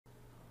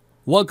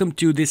Welcome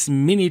to this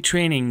mini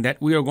training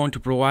that we are going to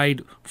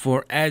provide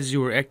for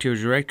Azure Active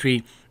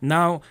Directory.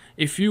 Now,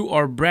 if you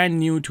are brand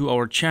new to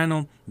our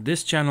channel,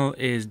 this channel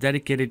is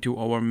dedicated to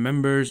our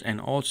members and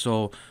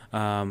also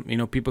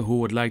people who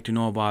would like to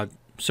know about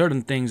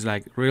certain things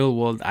like real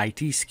world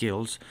IT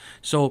skills.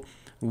 So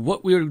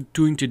what we're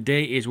doing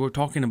today is we're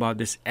talking about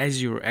this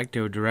Azure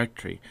Active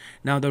Directory.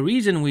 Now, the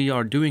reason we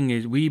are doing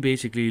is we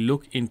basically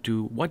look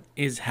into what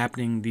is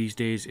happening these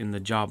days in the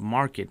job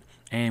market,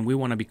 and we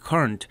want to be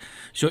current.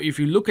 So if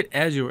you look at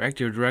Azure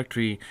Active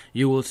Directory,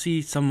 you will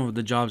see some of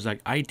the jobs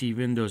like IT,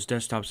 Windows,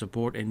 desktop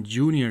support, and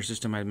junior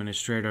system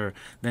administrator.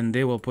 Then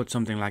they will put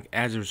something like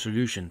Azure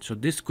solution. So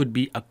this could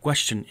be a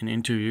question in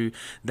interview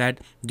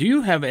that, do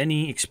you have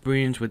any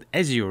experience with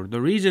Azure?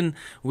 The reason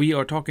we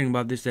are talking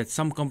about this is that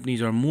some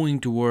companies are moving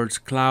towards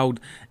cloud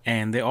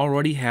and they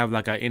already have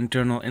like an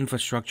internal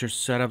infrastructure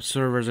set up,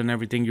 servers and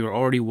everything. You're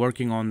already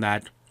working on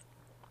that.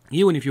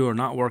 Even if you are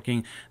not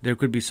working, there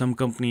could be some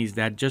companies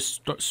that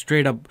just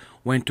straight up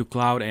went to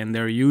cloud and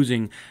they're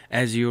using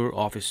Azure,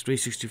 Office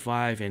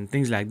 365 and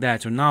things like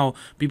that. So now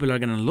people are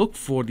going to look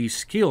for these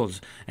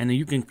skills, and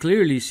you can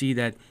clearly see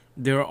that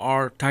there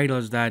are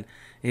titles that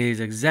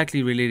is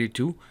exactly related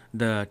to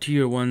the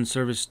tier 1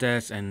 service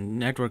desk and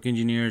network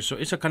engineers. So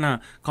it's a kind of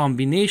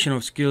combination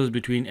of skills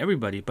between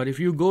everybody. But if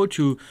you go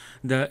to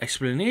the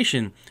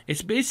explanation,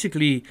 it's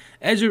basically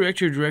Azure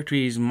Active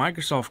Directory is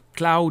Microsoft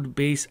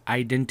cloud-based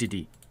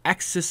identity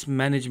access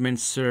management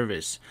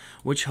service,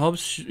 which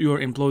helps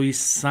your employees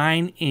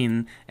sign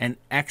in and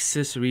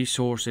access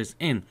resources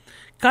in.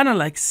 Kind of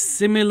like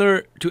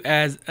similar to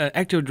as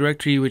Active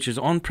Directory, which is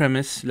on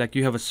premise, like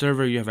you have a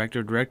server, you have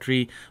Active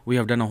Directory. We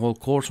have done a whole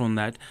course on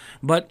that,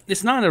 but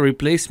it's not a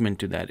replacement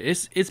to that.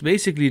 It's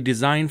basically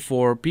designed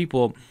for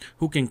people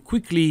who can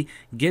quickly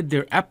get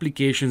their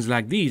applications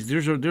like these.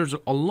 There's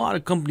a lot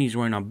of companies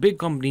right now, big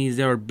companies,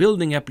 they are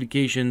building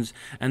applications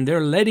and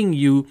they're letting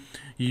you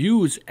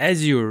use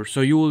Azure.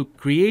 So you will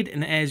create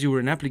an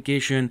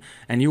application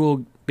and you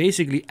will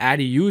basically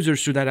add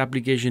users to that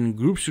application,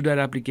 groups to that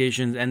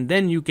application, and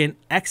then you can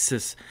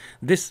access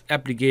this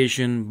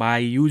application by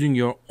using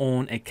your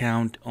own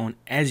account on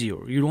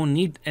Azure. You don't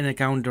need an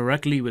account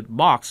directly with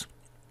Box.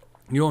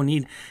 You don't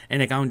need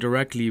an account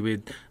directly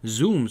with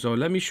Zoom. So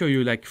let me show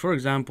you, like for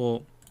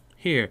example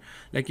here,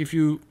 like if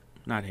you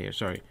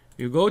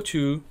you go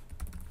to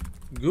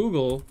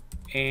Google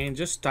and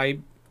just type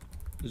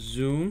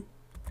Zoom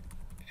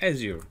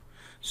Azure.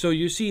 So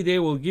you see they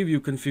will give you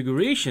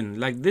configuration.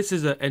 Like this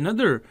is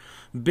another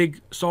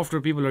big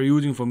software people are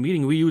using for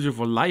meeting. We use it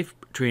for live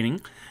training,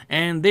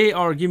 and they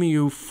are giving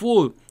you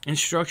full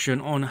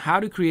instruction on how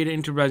to create an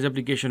enterprise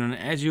application on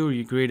Azure.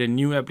 You create a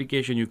new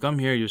application, you come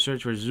here, you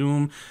search for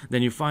Zoom,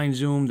 then you find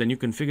Zoom, then you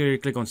configure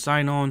it, click on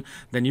sign on,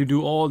 then you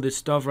do all this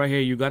stuff right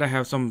here. You gotta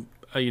have some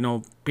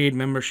paid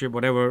membership,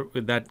 whatever,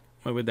 with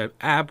that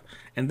app,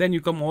 and then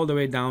you come all the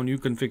way down, you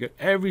configure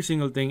every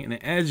single thing in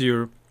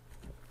Azure.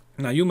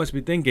 Now you must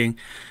be thinking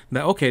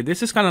that, okay,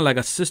 this is kind of like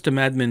a system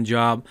admin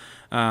job.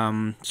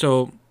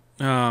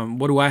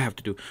 What do I have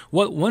to do?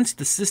 Well, once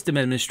the system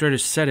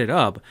administrators set it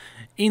up,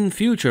 in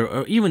future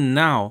or even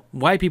now,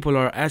 why people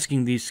are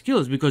asking these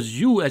skills,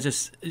 because you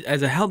as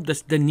a help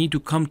desk then need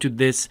to come to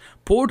this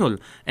portal,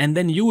 and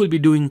then you will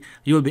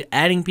be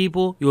adding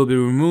people, you will be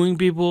removing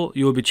people,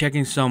 you will be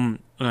checking some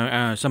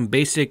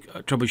basic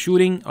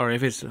troubleshooting, or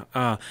if it's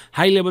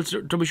high level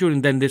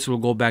troubleshooting, then this will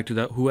go back to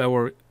the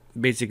whoever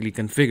basically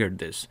configured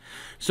this.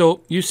 So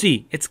you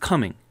see it's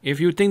coming. If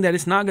you think that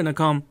it's not going to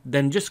come,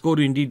 then just go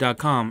to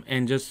indeed.com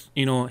and just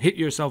hit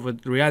yourself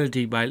with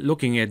reality by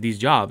looking at these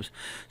jobs.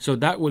 So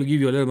that will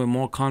give you a little bit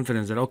more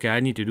confidence that, okay,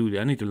 I need to do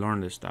that, I need to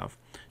learn this stuff.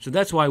 So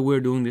that's why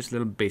we're doing this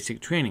little basic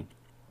training.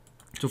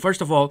 So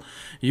first of all,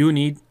 you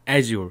need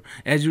Azure.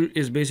 Azure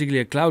is basically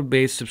a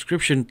cloud-based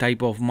subscription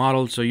type of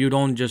model. So you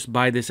don't just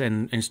buy this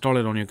and install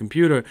it on your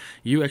computer.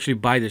 You actually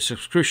buy the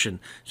subscription.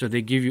 So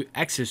they give you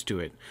access to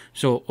it.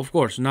 So of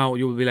course, now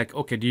you will be like,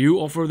 okay, do you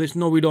offer this?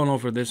 No, we don't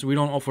offer this. We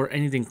don't offer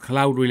anything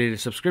cloud-related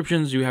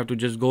subscriptions. You have to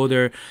just go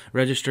there,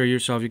 register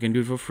yourself. You can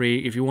do it for free.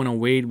 If you want to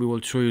wait, we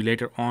will show you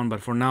later on.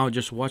 But for now,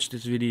 just watch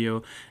this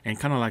video and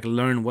kind of like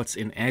learn what's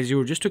in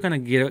Azure, just to kind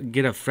of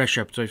get a fresh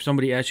up. So if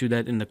somebody asks you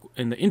that in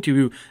the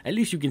interview, at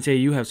least you can say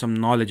you have some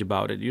knowledge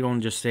about it. You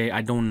don't just say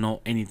I don't know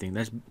anything.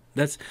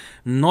 That's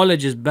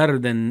knowledge is better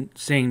than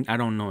saying I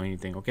don't know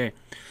anything. Okay,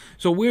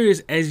 so where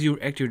is Azure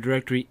Active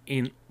Directory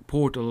in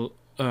portal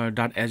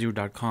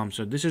 .azure.com?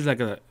 So this is like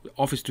a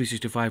Office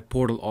 365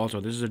 portal. Also,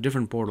 this is a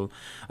different portal.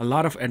 A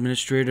lot of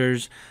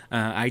administrators,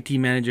 IT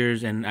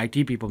managers, and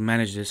IT people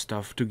manage this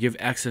stuff to give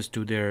access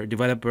to their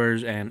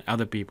developers and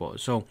other people.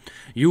 So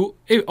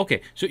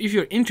so if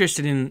you're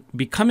interested in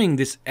becoming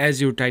this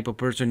Azure type of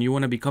person, you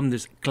want to become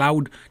this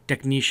cloud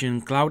technician,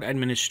 cloud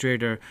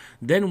administrator,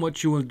 then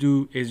what you will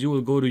do is you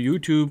will go to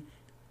YouTube,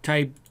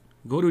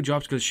 go to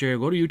JobSkillShare,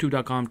 go to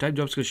youtube.com, type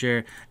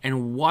JobSkillShare,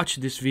 and watch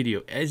this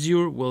video.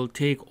 Azure will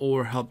take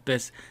over help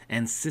desk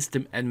and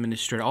system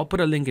administrator. I'll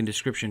put a link in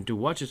description to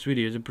watch this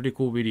video. It's a pretty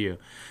cool video.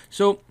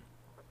 So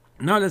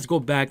now let's go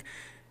back.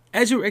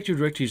 Azure Active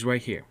Directory is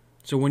right here.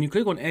 So when you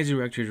click on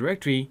Azure Active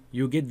Directory,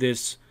 you get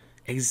this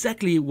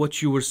exactly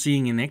what you were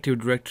seeing in Active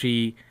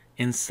Directory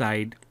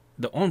inside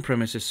the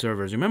on-premises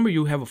servers. Remember,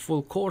 you have a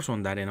full course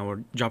on that in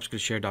our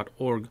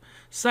jobskillshare.org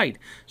site.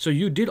 So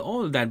you did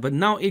all of that, but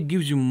now it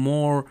gives you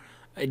more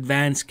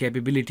advanced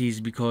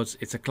capabilities because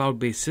it's a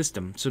cloud-based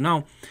system. So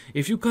now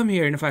if you come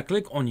here and if I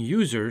click on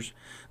users,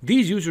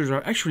 these users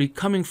are actually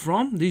coming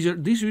from these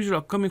users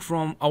are coming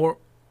from our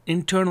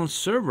internal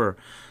server.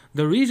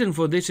 The reason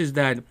for this is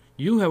that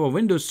you have a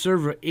Windows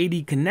Server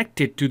 80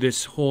 connected to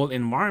this whole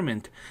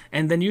environment,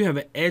 and then you have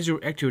an Azure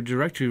Active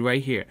Directory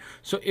right here.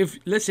 So if,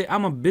 let's say,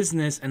 I'm a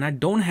business and I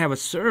don't have a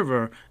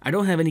server, I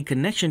don't have any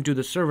connection to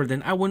the server,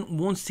 then I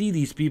won't see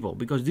these people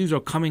because these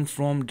are coming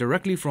from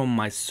directly from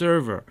my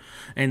server,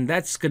 and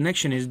that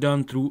connection is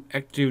done through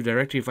Active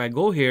Directory. If I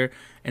go here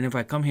and if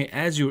I come here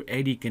Azure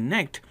AD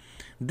Connect,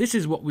 this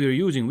is what we are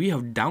using. We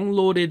have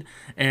downloaded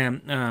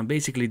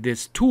basically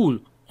this tool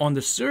on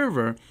the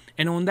server,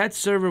 and on that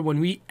server, when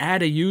we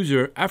add a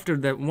user, after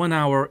that 1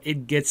 hour,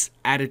 it gets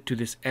added to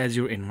this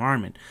Azure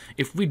environment.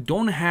 If we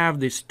don't have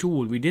this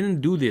tool, we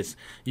didn't do this,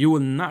 you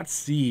will not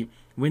see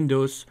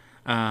Windows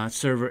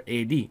Server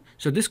AD.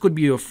 So this could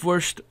be your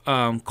first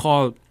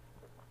call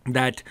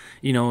that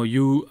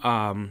you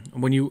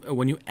when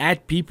you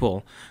add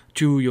people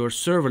to your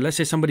server. Let's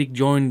say somebody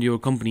joined your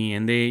company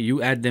and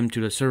you add them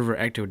to the server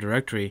Active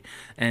Directory,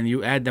 and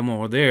you add them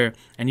over there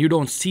and you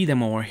don't see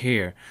them over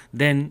here,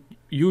 then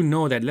you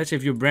know that, let's say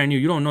if you're brand new,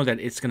 you don't know that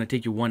it's going to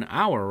take you 1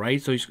 hour, right?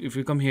 So if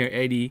you come here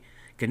AD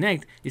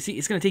Connect, you see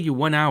it's going to take you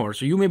 1 hour.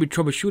 So you may be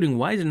troubleshooting,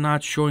 why is it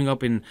not showing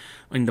up in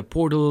the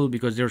portal?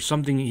 Because there's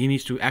something, he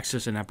needs to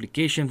access an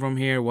application from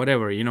here,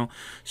 whatever,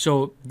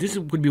 so this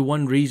could be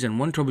one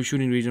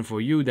troubleshooting reason for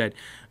you, that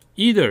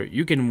either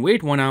you can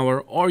wait 1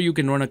 hour or you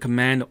can run a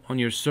command on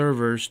your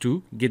servers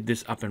to get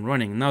this up and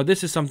running. Now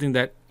this is something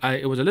that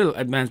it was a little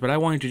advanced, but I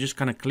wanted to just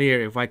kind of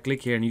clear. If I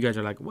click here and you guys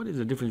are like, what is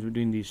the difference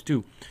between these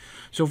two?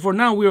 So for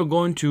now, we are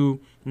going to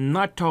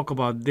not talk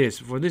about this.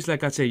 For this,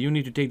 like I said, you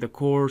need to take the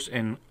course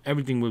and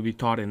everything will be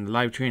taught in the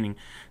live training.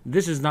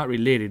 This is not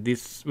related.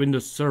 This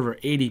Windows Server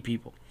 80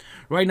 people.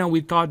 Right now, we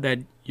thought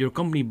that your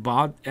company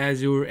bought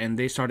Azure and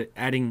they started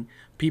adding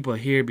people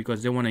here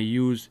because they want to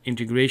use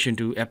integration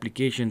to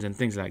applications and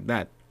things like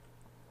that.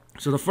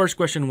 So the first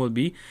question will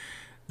be,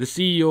 the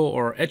CEO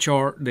or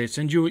HR, they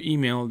send you an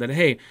email that,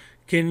 hey,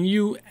 can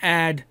you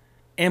add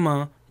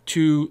Emma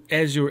to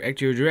Azure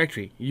Active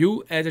Directory?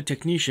 You as a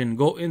technician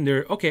go in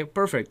there. Okay,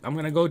 perfect. I'm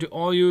gonna go to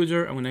all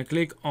user, I'm gonna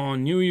click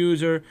on new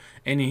user,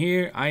 and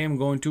here I am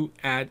going to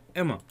add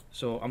Emma.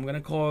 So I'm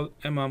gonna call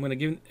Emma, I'm gonna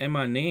give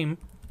Emma a name,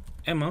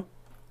 Emma.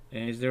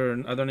 And is there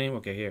another name?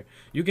 Okay, here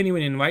you can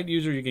even invite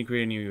user, you can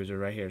create a new user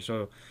right here.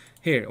 So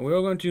here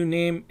we're going to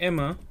name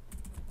Emma,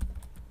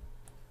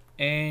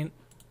 and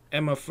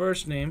Emma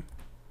first name,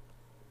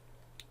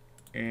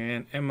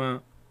 and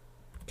Emma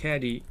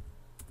Caddy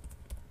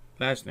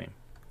last name.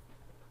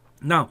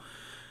 Now,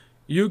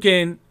 you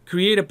can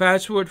create a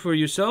password for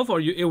yourself,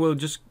 or it will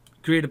just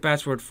create a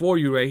password for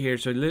you right here.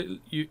 So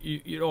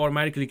you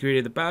automatically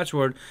created the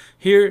password.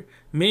 Here,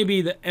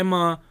 maybe the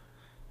Emma,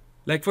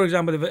 like for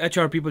example, if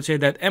HR people say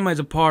that Emma is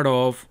a part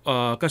of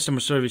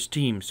customer service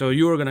team. So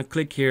you are gonna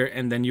click here,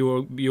 and then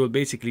you will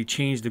basically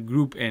change the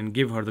group and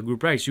give her the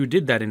group rights. You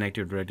did that in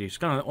Active Directory. It's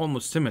kind of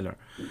almost similar.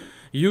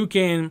 You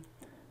can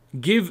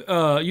give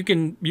you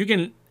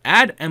can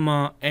add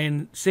Emma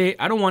and say,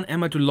 I don't want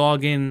Emma to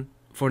log in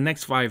for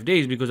next 5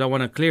 days because I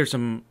want to clear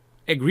some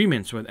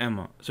agreements with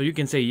Emma. So you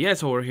can say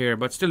yes over here,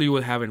 but still you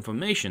will have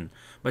information.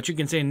 But you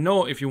can say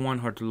no if you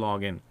want her to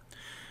log in.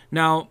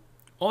 Now,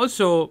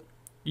 also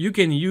you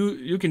can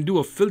do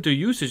a filter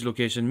usage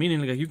location,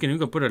 meaning like you can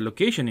put a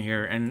location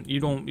here, and you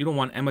don't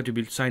want Emma to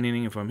be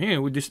signing in from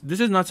here. This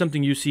is not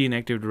something you see in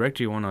Active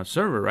Directory on a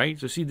server, right?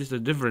 So see, this is the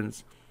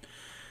difference.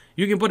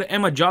 You can put an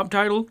Emma job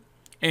title,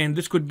 and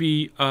this could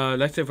be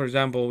let's say for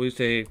example we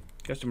say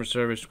customer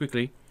service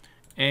quickly,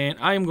 and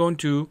I am going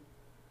to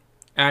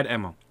add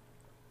Emma.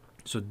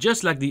 So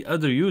just like the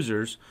other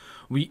users,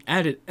 we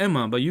added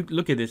Emma, but you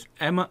look at this,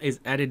 Emma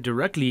is added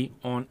directly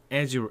on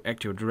Azure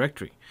Active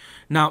Directory.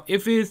 Now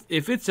if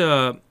it's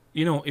a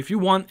if you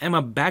want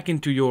Emma back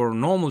into your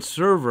normal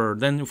server,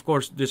 then of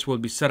course this will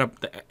be set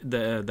up,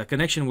 the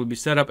connection will be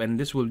set up, and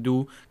this will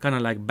do kind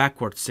of like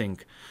backward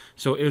sync.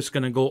 So it's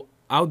gonna go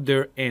out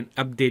there and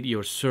update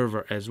your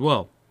server as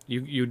well.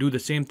 You do the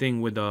same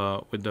thing with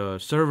the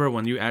server.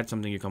 When you add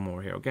something, you come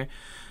over here, okay?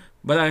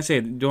 But like I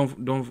said,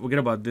 don't forget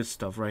about this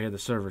stuff right here, the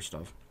server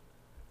stuff.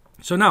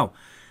 So now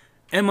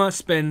Emma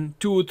spent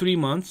 2 or 3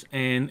 months,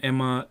 and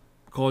Emma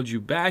called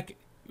you back,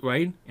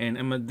 right? And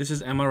Emma, this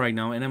is Emma right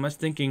now, and Emma's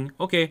thinking,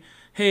 okay,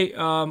 hey,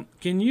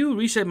 can you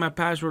reset my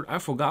password? I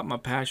forgot my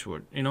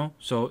password,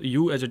 So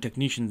you as a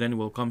technician then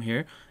will come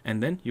here,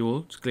 and then you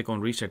will click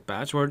on reset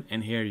password,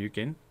 and here you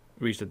can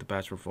reset the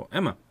password for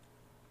Emma.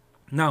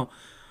 Now,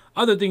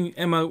 other thing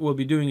Emma will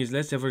be doing is,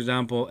 let's say for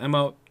example,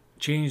 Emma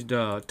changed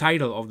the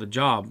title of the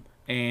job,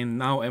 and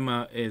now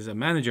Emma is a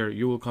manager.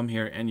 You will come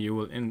here and you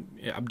will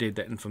update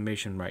that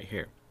information right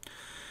here.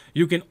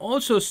 You can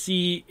also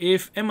see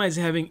if Emma is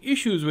having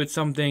issues with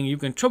something. You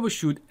can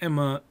troubleshoot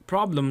Emma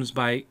problems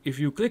by, if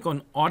you click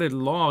on audit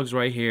logs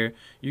right here,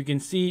 you can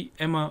see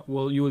Emma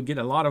you will get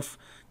a lot of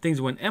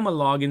things. When Emma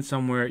log in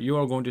somewhere, you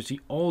are going to see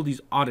all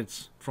these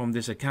audits from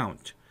this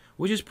account,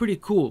 which is pretty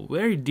cool.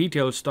 Very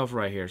detailed stuff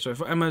right here. So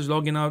if Emma is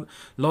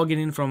logging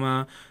in from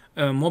a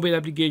mobile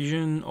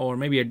application or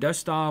maybe a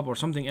desktop or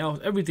something else,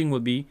 everything will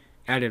be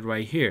added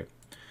right here.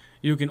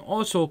 You can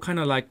also kind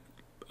of like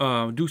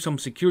do some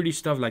security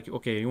stuff, like,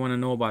 okay, you want to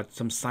know about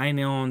some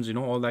sign-ons,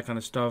 all that kind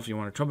of stuff. You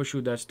want to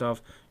troubleshoot that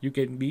stuff. You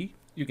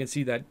can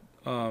see that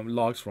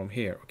logs from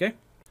here. Okay.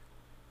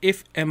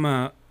 If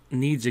Emma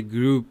needs a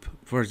group,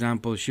 for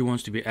example, she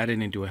wants to be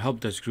added into a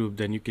help desk group,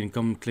 then you can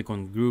click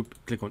on group,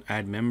 click on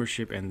add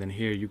membership, and then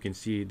here you can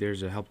see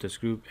there's a help desk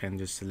group, and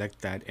just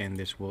select that, and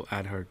this will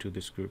add her to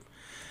this group.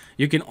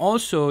 You can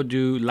also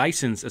do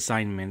license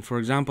assignment. For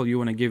example, you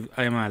want to give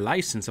Emma a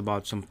license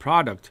about some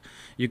product.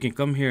 You can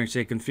come here and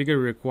say configure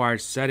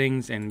required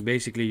settings, and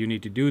basically you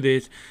need to do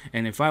this.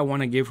 And if I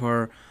want to give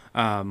her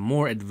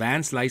more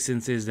advanced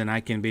licenses, then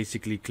I can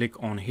basically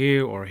click on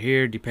here or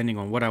here depending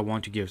on what I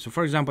want to give. So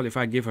for example, if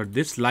I give her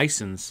this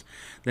license,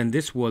 then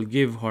this will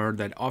give her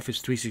that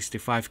Office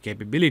 365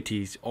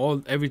 capabilities,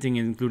 everything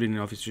included in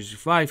Office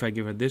 365. If I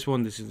give her this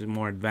one, this is the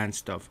more advanced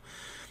stuff.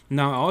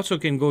 Now I also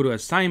can go to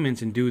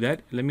assignments and do that.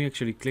 Let me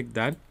actually click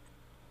that.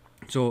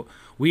 So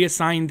we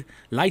assigned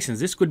license.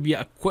 This could be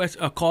a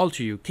call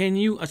to you. Can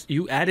you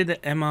added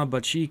Emma,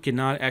 but she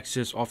cannot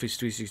access Office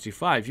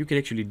 365. You can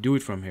actually do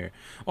it from here,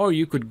 or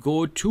you could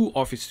go to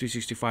Office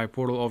 365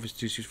 portal, Office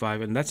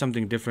 365, and that's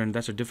something different.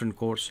 That's a different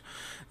course.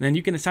 Then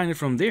you can assign it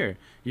from there.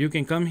 You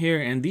can come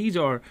here, and these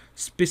are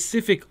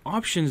specific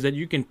options that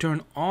you can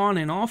turn on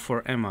and off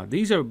for Emma.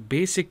 These are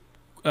basic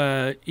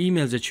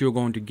emails that you're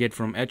going to get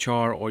from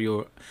HR or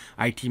your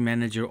IT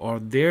manager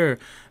or their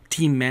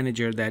team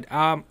manager that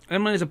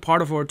Emma is a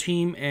part of our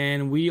team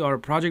and we are a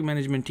project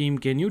management team.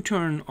 Can you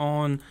turn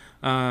on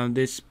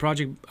this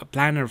project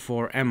planner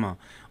for Emma,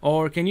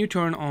 or can you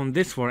turn on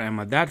this for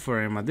Emma, that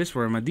for Emma, this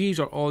for Emma? These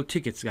are all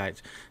tickets,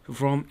 guys,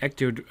 from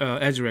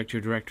Azure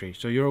Active Directory.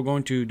 So you're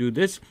going to do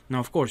this.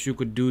 Now of course you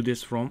could do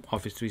this from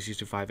Office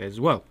 365 as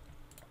well,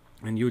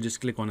 and you just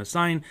click on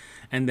assign,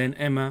 and then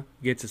Emma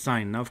gets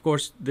assigned. Now of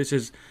course this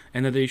is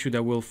another issue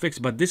that we'll fix,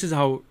 but this is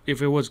how,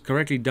 if it was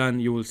correctly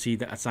done, you will see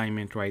the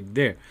assignment right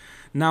there.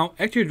 Now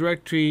Active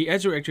Directory,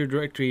 Azure Active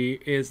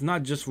Directory is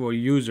not just for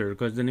user,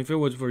 because then if it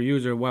was for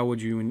user, why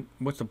would you,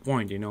 what's the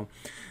point?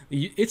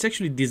 It's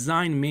actually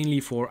designed mainly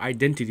for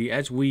identity,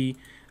 as we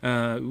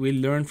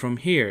learn from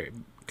here.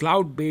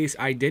 Cloud-based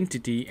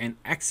identity and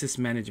access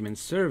management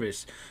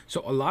service.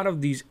 So a lot of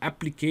these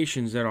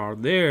applications that are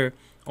there,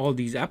 all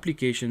these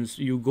applications,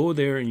 you go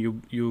there and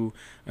you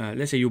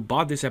let's say you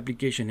bought this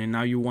application and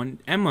now you want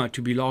Emma to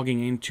be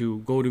logging into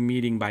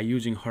GoToMeeting by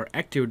using her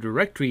Active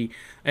Directory,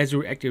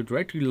 Azure Active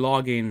Directory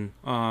login,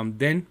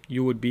 then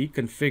you would be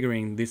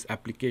configuring this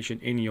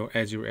application in your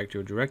Azure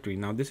Active Directory.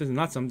 Now this is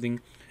not something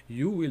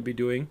you will be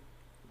doing.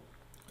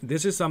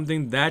 This is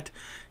something that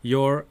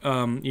your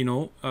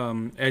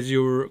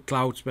Azure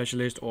cloud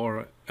specialist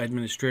or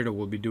administrator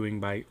will be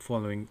doing by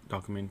following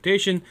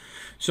documentation.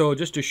 So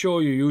just to show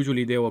you,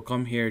 usually they will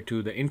come here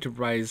to the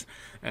enterprise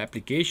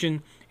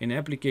application. In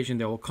application,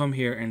 they will come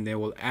here and they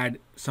will add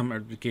some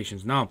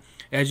applications. Now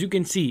as you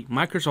can see,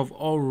 Microsoft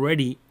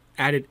already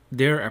added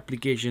their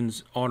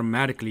applications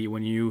automatically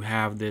when you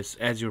have this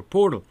Azure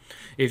portal.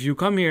 If you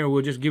come here,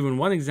 we'll just give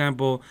one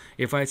example.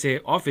 If I say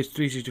Office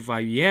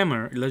 365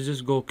 Yammer, let's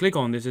just go click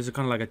on this. This is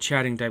kind of like a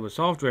chatting type of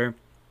software.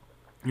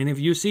 And if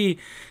you see,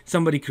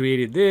 somebody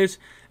created this,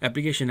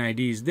 application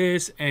ID is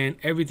this, and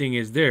everything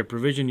is there.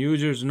 Provision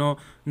users, no.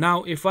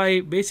 Now if I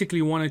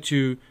basically wanted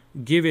to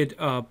give it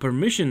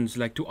permissions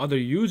like to other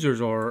users,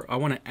 or I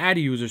want to add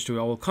users to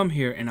it, I will come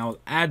here and I'll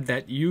add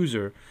that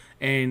user,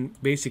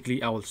 and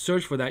basically I will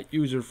search for that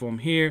user from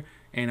here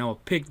and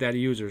I'll pick that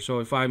user. So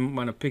if I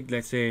want to pick,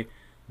 let's say,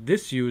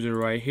 this user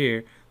right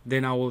here,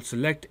 then I will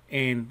select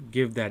and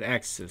give that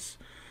access.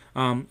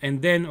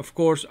 And then of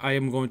course I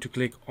am going to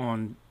click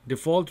on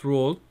default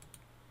role,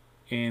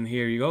 and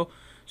here you go.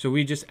 So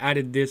we just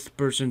added this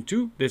person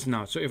to this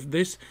now. So if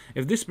this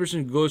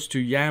person goes to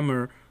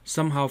Yammer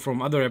somehow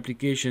from other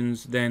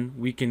applications, then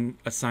we can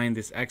assign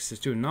this access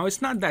to. Now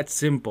it's not that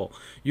simple.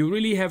 You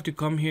really have to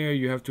come here,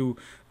 you have to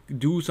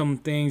do some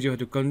things, you have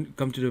to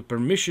come to the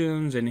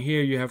permissions, and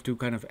here you have to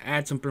kind of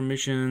add some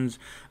permissions,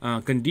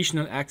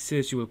 conditional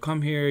access. You will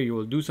come here, you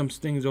will do some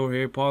things over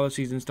here,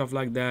 policies and stuff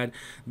like that.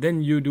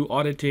 Then you do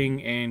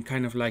auditing and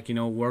kind of like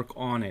work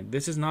on it.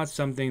 This is not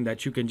something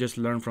that you can just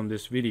learn from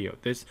this video.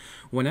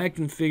 When I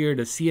configured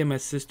a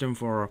CMS system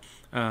for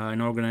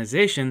an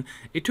organization,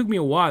 it took me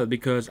a while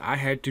because I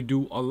had to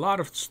do a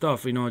lot of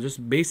stuff,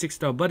 just basic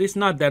stuff, but it's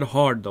not that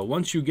hard though.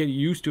 Once you get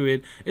used to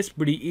it, it's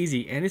pretty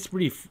easy, and it's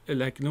pretty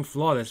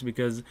flawless,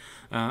 because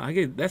I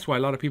guess that's why a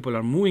lot of people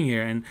are moving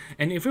here. And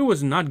if it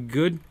was not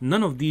good,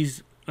 none of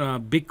these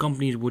big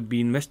companies would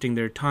be investing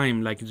their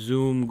time, like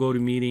Zoom,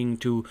 GoToMeeting,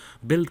 to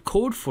build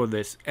code for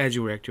this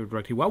Azure Active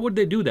Directory. Why would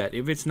they do that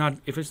if it's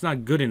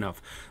not good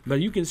enough?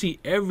 But you can see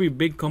every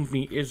big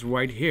company is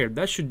right here.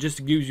 That should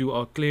just give you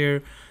a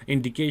clear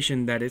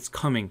indication that it's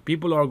coming.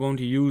 People are going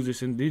to use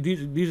this, and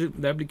these are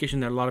the application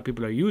that a lot of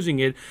people are using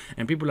it,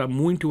 and people are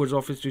moving towards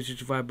Office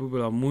 365.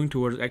 People are moving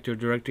towards Active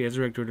Directory,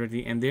 Azure Active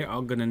Directory, and they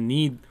are gonna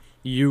need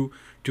you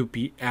to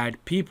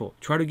add people.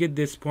 Try to get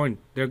this point.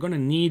 They're going to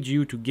need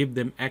you to give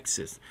them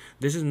access.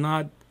 This is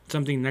not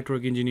something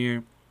network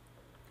engineer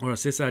or a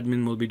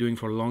sysadmin will be doing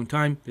for a long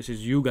time. This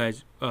is you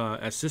guys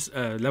as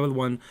level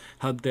 1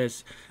 help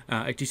desk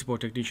IT support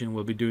technician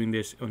will be doing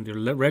this on their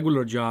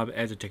regular job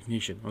as a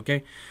technician.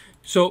 Okay,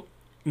 so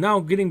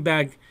now getting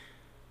back,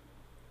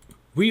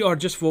 we are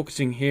just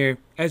focusing here.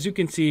 As you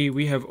can see,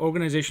 we have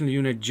organizational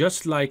unit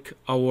just like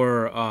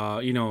our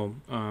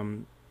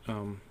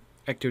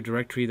Active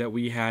Directory that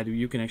we had.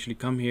 You can actually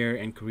come here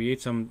and create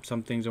some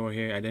things over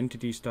here,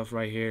 identity stuff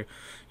right here.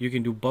 You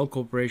can do bulk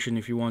operation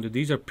if you want to.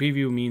 These are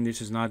preview, mean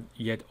this is not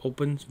yet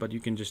open, but you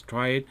can just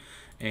try it.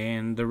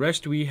 And the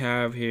rest we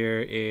have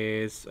here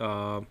is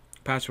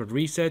password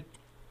reset.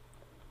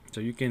 So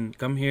you can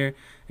come here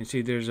and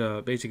see there's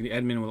a basically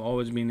admin will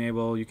always be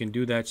enabled. You can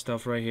do that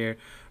stuff right here.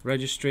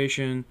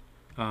 Registration,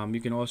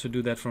 you can also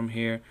do that from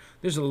here.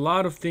 There's a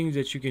lot of things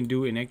that you can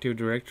do in Active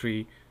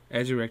Directory,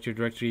 Azure Active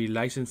Directory.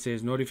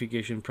 Licenses,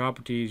 notification,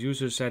 properties,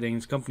 user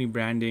settings, company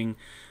branding,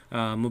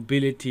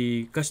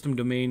 mobility, custom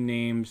domain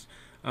names.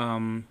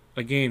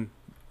 Again,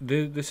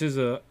 this is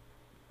a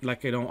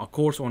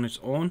course on its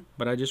own,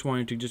 but I just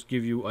wanted to just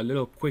give you a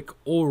little quick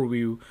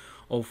overview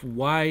of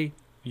why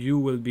you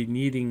will be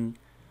needing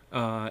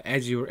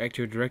Azure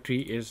Active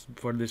Directory is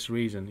for this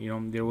reason.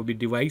 There will be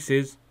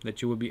devices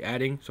that you will be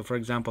adding. So for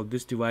example,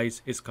 this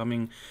device is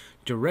coming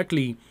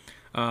directly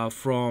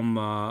from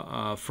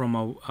a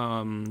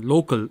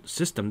local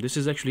system. This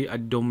is actually a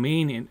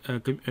domain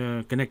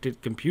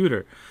connected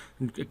computer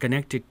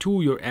connected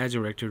to your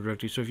Azure Active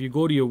Directory. So if you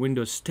go to your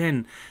Windows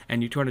 10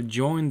 and you try to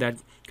join that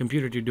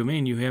computer to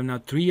domain, you have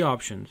now 3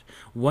 options.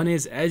 One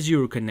is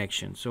Azure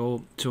connection.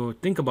 So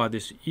think about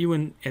this.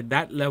 Even at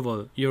that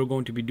level, you're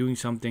going to be doing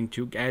something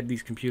to add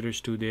these computers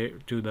to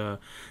the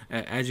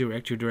Azure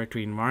Active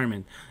Directory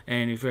environment.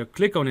 And if I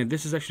click on it,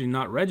 this is actually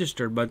not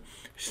registered, but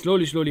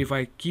slowly if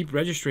I keep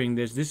registering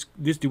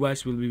this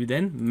device will be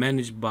then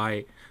managed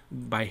by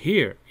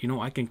here.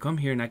 I can come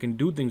here and I can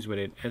do things with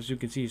it. As you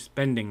can see, it's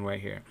pending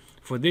right here.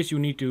 For this, you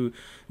need to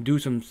do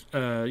some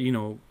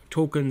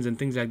tokens and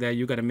things like that.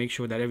 You got to make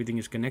sure that everything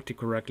is connected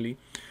correctly.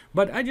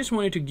 But I just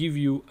wanted to give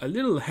you a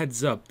little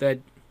heads up that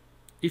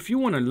if you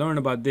want to learn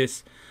about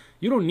this,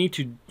 you don't need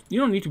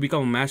to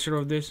become a master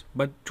of this,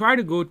 but try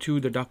to go to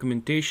the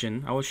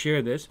documentation. I will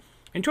share this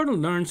and try to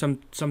learn some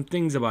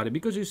things about it,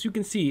 because as you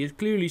can see, it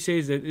clearly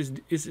says that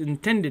it's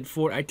intended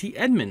for IT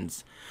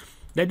admins.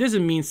 That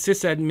doesn't mean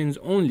sysadmins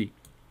only.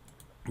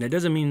 That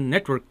doesn't mean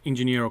network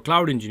engineer or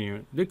cloud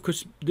engineer.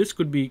 This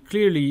could be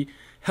clearly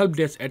help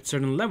desk at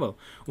certain level.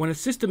 When a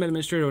system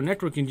administrator or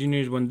network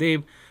engineers, when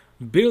they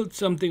build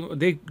something,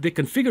 they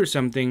configure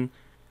something,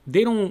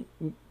 they don't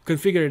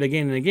configure it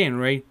again and again,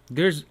 right?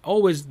 There's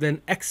always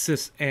then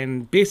access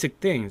and basic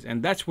things,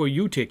 and that's where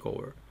you take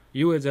over.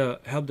 You as a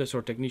help desk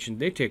or technician,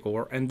 they take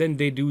over, and then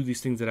they do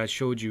these things that I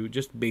showed you,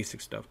 just basic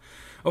stuff.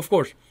 Of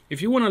course,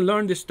 if you want to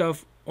learn this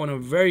stuff on a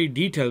very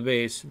detailed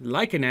base,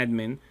 like an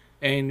admin,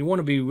 and you want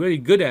to be really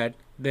good at,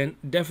 then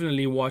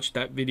definitely watch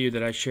that video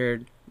that I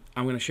shared.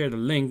 I'm going to share the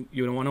link.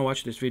 You don't want to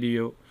watch this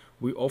video.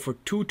 We offer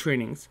 2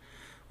 trainings.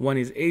 One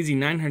is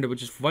AZ900,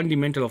 which is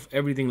fundamental of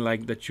everything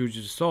like that you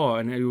just saw,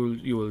 and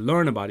you will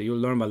learn about it. You'll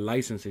learn about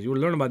licenses. You'll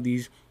learn about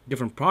these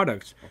different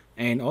products,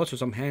 and also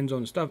some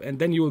hands-on stuff. And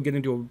then you will get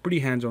into a pretty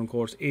hands-on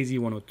course,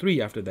 AZ103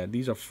 after that.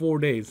 These are 4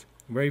 days,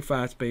 very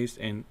fast-paced,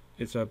 and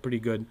it's a pretty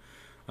good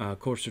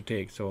course to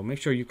take. So make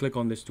sure you click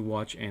on this to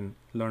watch and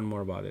learn more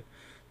about it.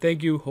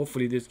 Thank you.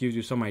 Hopefully this gives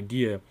you some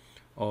idea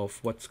of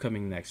what's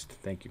coming next.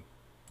 Thank you.